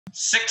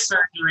6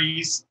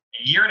 surgeries,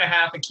 a year and a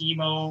half of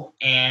chemo,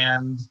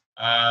 and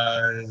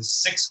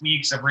 6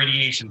 weeks of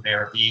radiation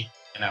therapy,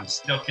 and I'm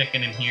still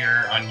kicking in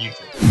here on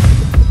YouTube.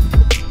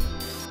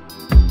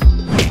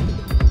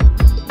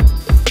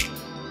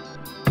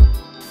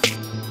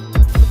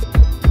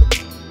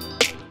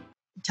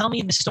 Tell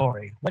me the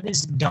story. What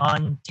is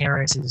Don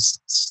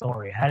Terrace's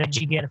story? How did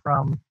you get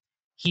from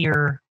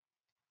here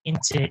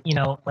into,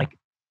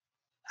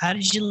 how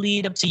did you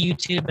lead up to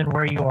YouTube and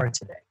where you are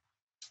today?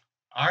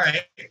 All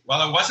right.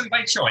 Well, it wasn't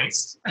by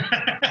choice.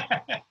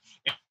 It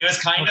was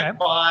kind of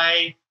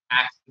by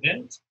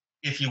accident,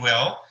 if you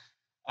will.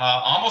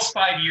 Almost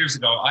 5 years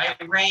ago, I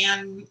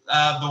ran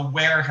the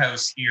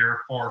warehouse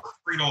here for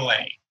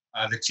Frito-Lay,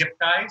 the chip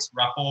guys,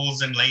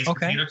 Ruffles and Lay's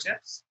potato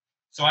chips.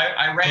 So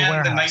I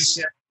ran the night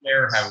shift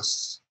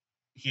warehouse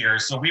here.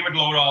 So we would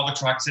load all the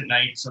trucks at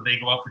night, so they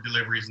go out for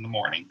deliveries in the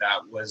morning. That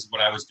was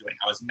what I was doing.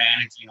 I was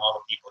managing all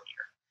the people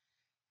here.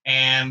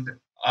 And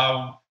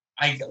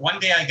one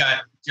day I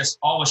got just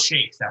all the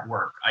shakes at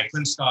work. I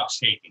couldn't stop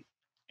shaking.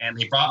 And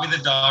they brought me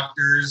the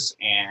doctors,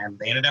 and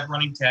they ended up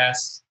running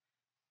tests,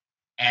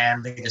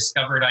 and they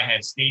discovered I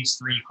had stage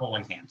 3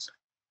 colon cancer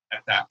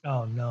at that point.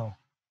 Oh, no.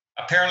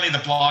 Apparently the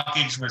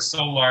blockage was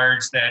so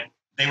large that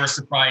they were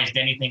surprised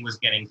anything was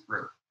getting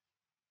through.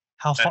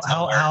 How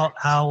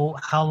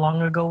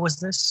long ago was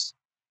this?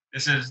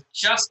 This is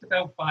just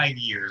about 5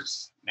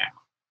 years now.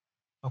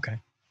 Okay.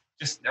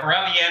 Just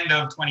around the end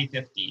of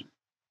 2015.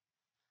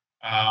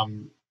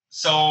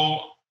 So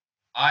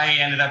I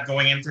ended up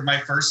going in for my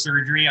first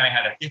surgery. I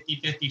had a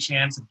 50-50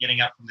 chance of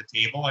getting up from the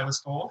table, I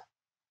was told.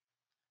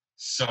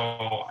 So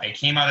I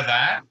came out of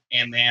that,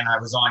 and then I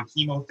was on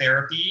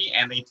chemotherapy,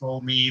 and they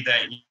told me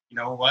that, you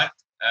know what,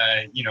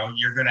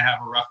 you're going to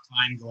have a rough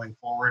time going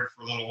forward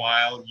for a little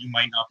while. You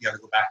might not be able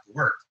to go back to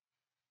work,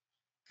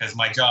 because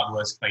my job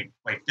was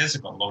quite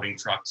physical, loading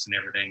trucks and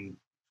everything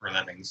for a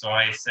living. So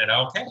I said,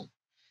 okay.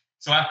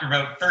 So after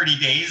about 30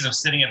 days of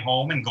sitting at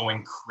home and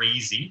going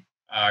crazy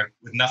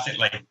with nothing,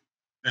 like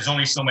there's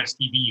only so much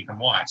TV you can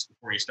watch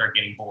before you start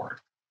getting bored,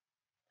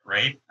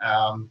 right?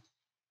 And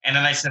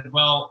then I said,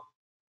 well,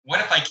 what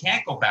if I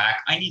can't go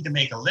back? I need to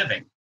make a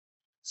living.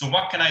 So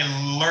what can I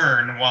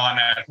learn while I'm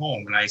at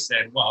home? And I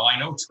said, well, I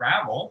know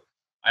travel.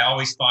 I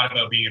always thought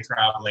about being a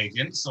travel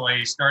agent. So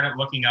I started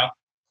looking up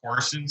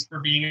courses for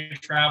being a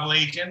travel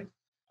agent.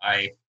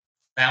 I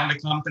found a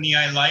company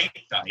I liked.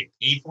 I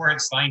paid for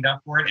it, signed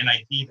up for it, and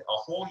I did a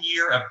whole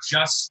year of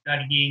just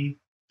studying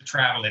the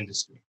travel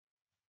industry,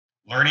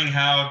 learning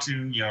how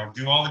to,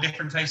 do all the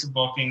different types of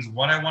bookings,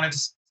 what I wanted to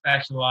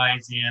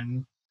specialize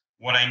in,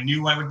 what I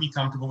knew I would be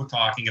comfortable with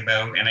talking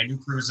about. And I knew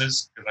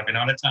cruises because I've been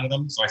on a ton of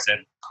them. So I said,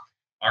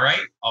 all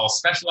right, I'll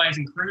specialize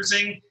in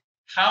cruising.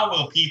 How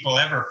will people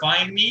ever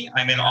find me?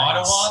 I'm in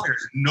Ottawa.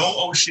 There's no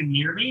ocean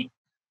near me.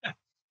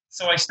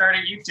 So I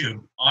started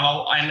YouTube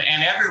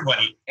and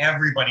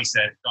everybody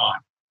said, Don,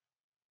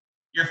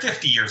 you're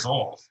 50 years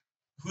old.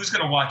 Who's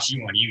going to watch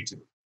you on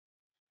YouTube?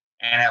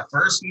 And at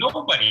first,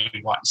 nobody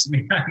watched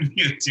me on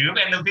YouTube,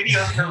 and the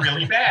videos were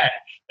really bad.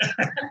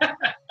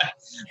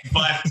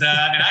 But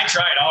and I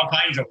tried all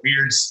kinds of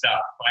weird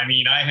stuff. I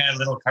mean, I had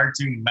little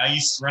cartoon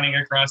mice running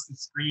across the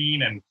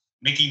screen and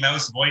Mickey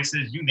Mouse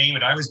voices, you name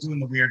it. I was doing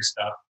the weird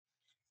stuff.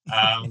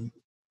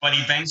 But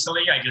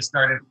eventually, I just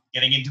started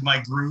getting into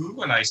my groove,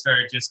 and I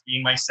started just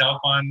being myself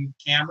on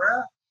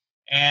camera.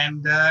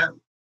 And now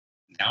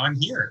I'm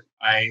here.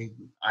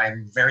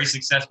 I'm very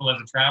successful as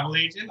a travel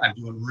agent. I'm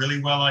doing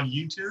really well on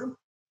YouTube.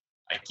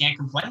 I can't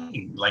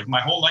complain. Like,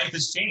 my whole life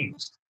has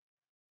changed.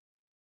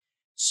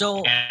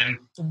 So, and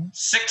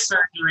 6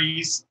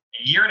 surgeries,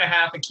 a year and a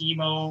half of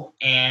chemo,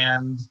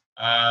 and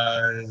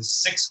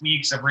 6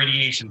 weeks of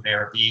radiation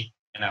therapy,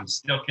 and I'm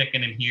still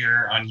kicking in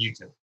here on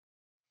YouTube.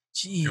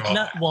 Gee,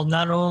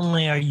 not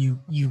only are you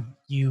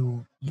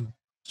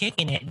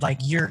kicking it, like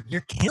you're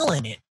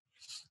killing it.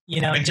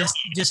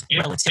 Just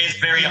relatively. It's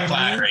very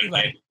flattering.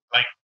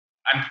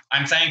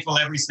 I'm thankful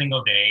every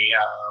single day.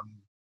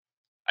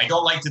 I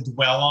don't like to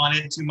dwell on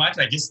it too much.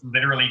 I just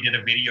literally did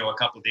a video a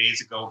couple of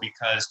days ago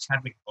because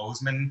Chadwick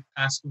Boseman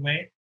passed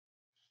away.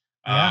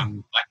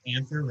 Black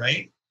Panther,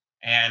 right?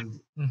 And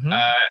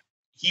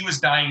he was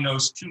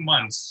diagnosed 2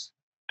 months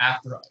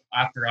after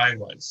I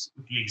was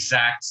with the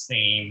exact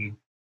same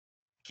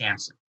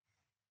cancer.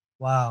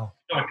 Wow.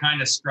 So it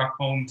kind of struck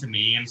home to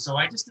me. And so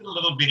I just did a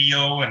little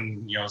video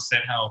and,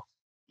 said how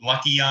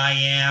lucky I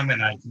am,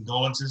 and I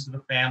condolences to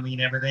the family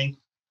and everything.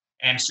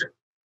 And sure,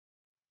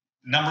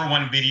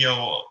 #1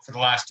 video for the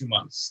last 2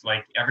 months.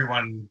 Like,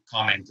 everyone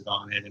commented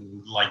on it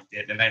and liked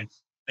it. And then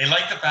they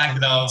liked the fact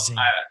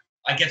that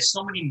I get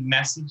so many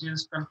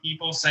messages from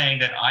people saying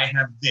that I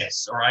have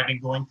this, or I've been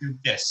going through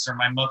this, or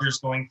my mother's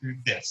going through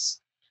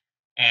this.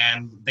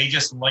 And they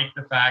just like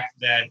the fact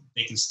that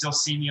they can still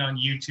see me on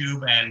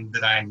YouTube, and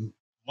that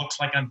looks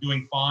like I'm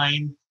doing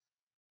fine.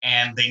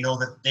 And they know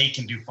that they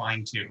can do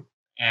fine too.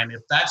 And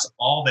if that's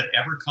all that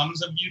ever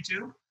comes of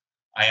YouTube,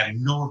 I have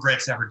no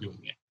regrets ever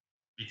doing it,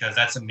 because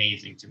that's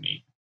amazing to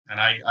me.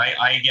 And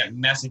I get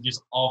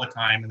messages all the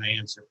time, and I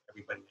answer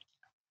everybody I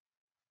can.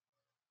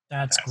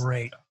 That's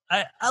great.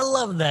 I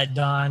love that,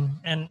 Don,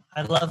 and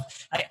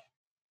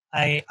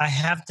I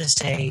have to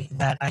say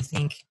that I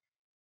think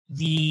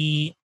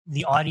the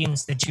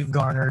audience that you've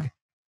garnered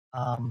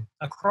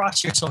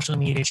across your social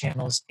media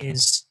channels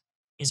is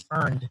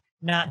earned,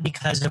 not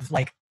because of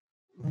like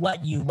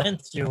what you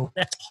went through.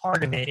 That's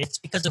part of it. It's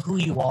because of who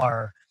you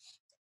are.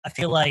 I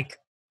feel like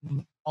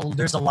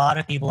there's a lot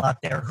of people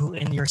out there who,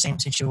 in your same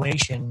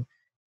situation,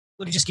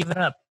 would have just given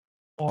up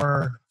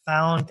or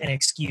found an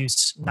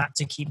excuse not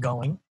to keep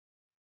going.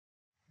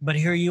 But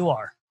here you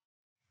are.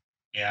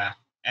 Yeah.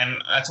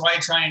 And that's why I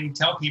try and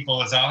tell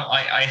people is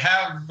I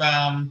have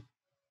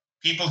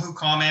people who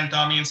comment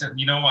on me and said,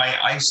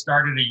 I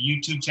started a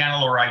YouTube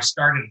channel or I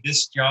started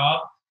this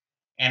job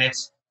and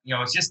it's,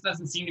 it just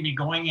doesn't seem to be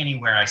going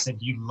anywhere. I said,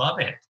 you love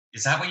it.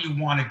 Is that what you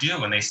want to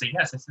do? And they say,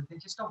 yes. I said, they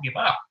just don't give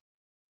up.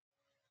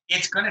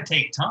 It's going to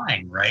take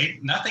time,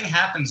 right? Nothing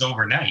happens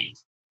overnight.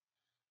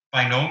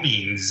 By no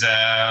means.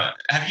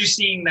 Have you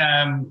seen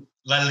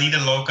La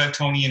Lita Loca,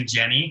 Tony and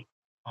Jenny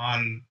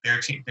on their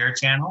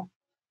channel?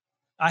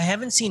 I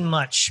haven't seen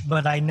much,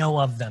 but I know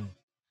of them.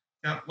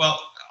 Well,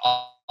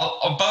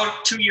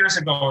 about 2 years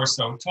ago or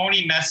so,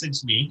 Tony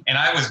messaged me, and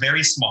I was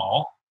very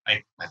small.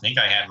 I think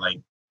I had like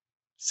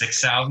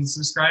 6,000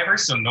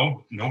 subscribers, so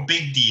no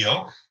big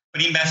deal.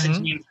 But he messaged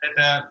me and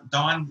said,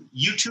 Don,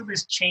 YouTube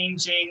is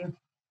changing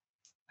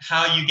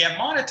how you get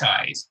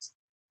monetized.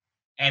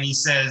 And he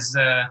says,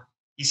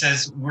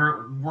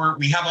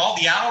 we have all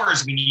the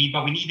hours we need,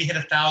 but we need to hit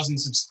 1,000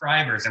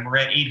 subscribers, and we're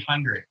at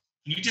 800.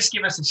 Can you just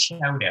give us a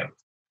shout out?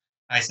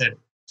 I said,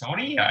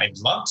 Tony, I'd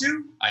love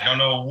to. I don't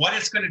know what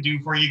it's going to do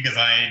for you because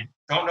I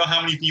don't know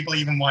how many people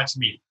even watch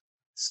me.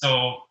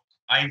 So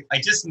I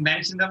just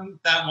mentioned them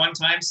that one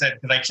time, said,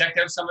 because I checked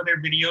out some of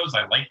their videos.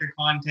 I liked their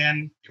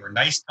content. They were a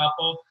nice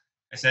couple.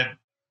 I said,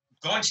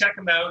 go and check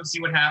them out and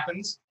see what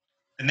happens.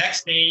 The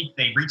next day,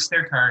 they reached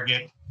their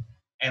target.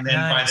 And then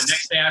by the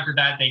next day after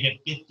that, they hit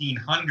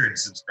 1,500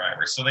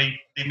 subscribers. So they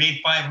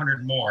made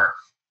 500 more.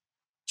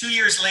 2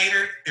 years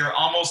later, they're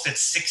almost at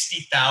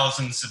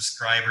 60,000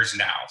 subscribers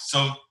now.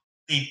 So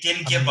they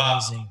didn't give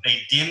up.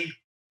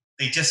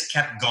 They just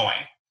kept going.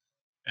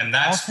 And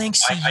that's, I preach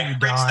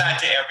that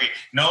to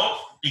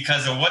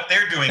because of what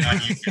they're doing on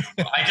YouTube.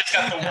 I just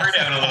got the word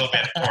out a little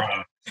bit for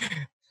them.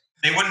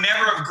 They would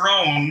never have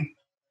grown,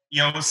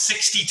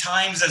 60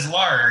 times as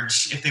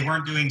large if they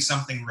weren't doing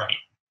something right.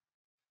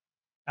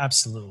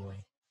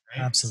 Absolutely.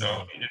 Right?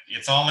 Absolutely. So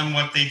it's all in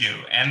what they do.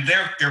 And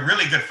they're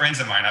really good friends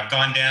of mine. I've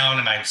gone down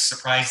and I've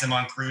surprised them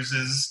on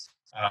cruises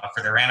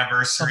for their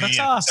anniversary and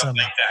awesome. Stuff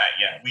like that.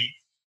 Yeah.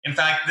 In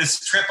fact, this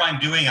trip I'm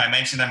doing, I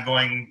mentioned I'm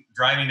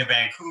driving to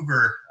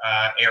Vancouver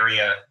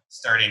area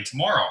starting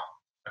tomorrow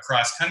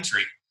across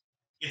country.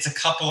 It's a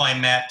couple I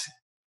met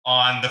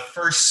on the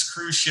first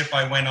cruise ship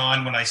I went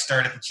on when I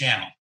started the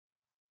channel.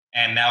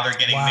 And now they're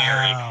getting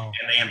married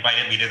and they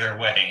invited me to their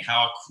wedding.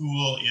 How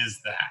cool is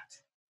that?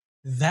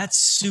 That's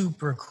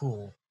super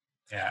cool.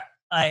 Yeah.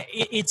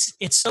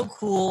 It's so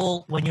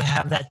cool when you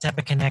have that type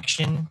of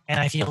connection. And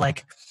I feel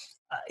like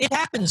it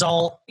happens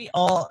all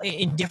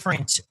in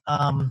different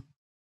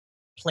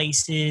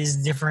places,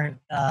 different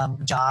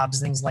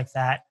jobs, things like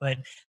that. But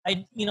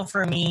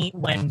for me,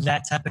 when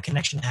that type of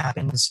connection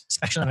happens,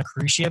 especially on a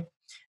cruise ship,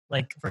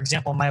 like for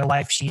example, my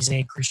wife, she's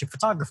a cruise ship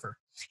photographer,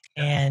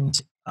 and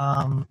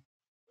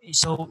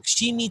so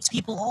she meets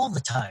people all the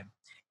time.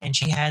 And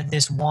she had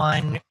this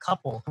one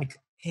couple, like,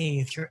 hey,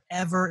 if you're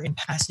ever in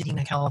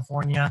Pasadena,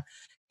 California,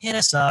 hit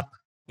us up.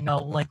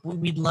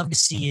 We'd love to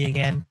see you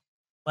again.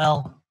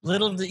 Well,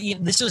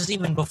 this was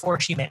even before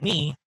she met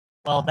me.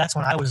 Well, that's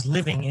when I was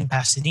living in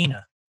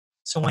Pasadena.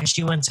 So when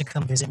she went to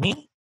come visit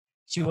me,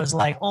 she was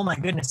like, oh my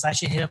goodness, I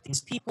should hit up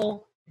these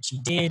people. And she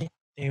did.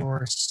 They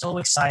were so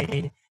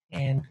excited,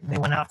 and they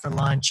went out for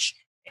lunch.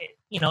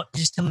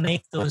 Just to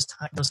make those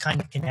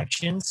kind of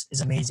connections is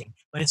amazing.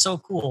 But it's so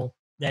cool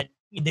that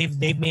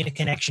they've made a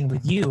connection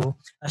with you,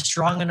 a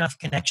strong enough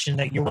connection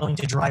that you're willing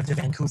to drive to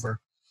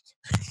Vancouver.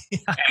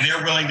 And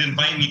they're willing to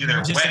invite me to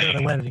their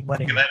wedding.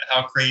 Look at that,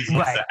 how crazy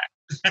is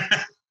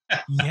that?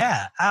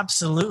 Yeah,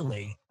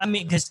 absolutely. I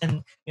mean,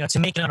 to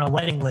make it on a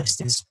wedding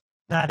list is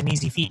not an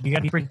easy feat. You got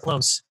to be pretty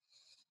close.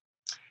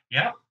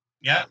 Yeah.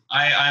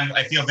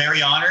 I feel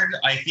very honored.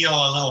 I feel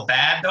a little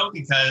bad though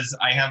because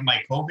I have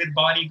my COVID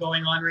body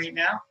going on right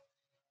now.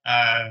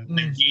 I've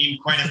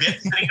gained quite a bit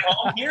sitting at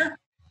home here.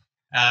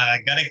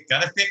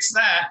 Gotta fix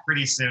that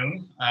pretty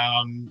soon.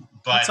 But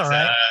that's all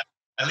right.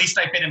 At least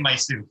I fit in my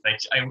suit. I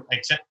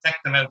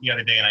checked them out the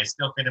other day, and I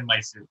still fit in my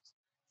suit,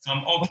 so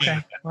I'm okay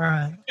with that. All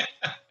right.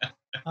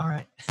 All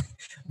right.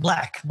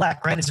 Black,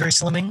 right? It's very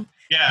slimming.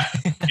 Yeah.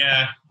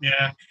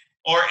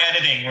 Or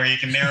editing, where you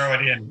can narrow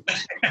it in.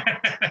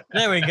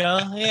 There we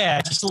go.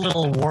 Yeah, just a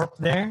little warp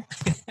there.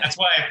 That's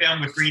why I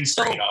filmed with green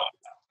screen all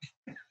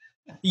the time.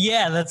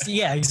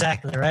 Yeah,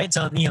 exactly, right?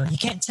 So, you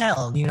can't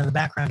tell, the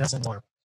background doesn't warp.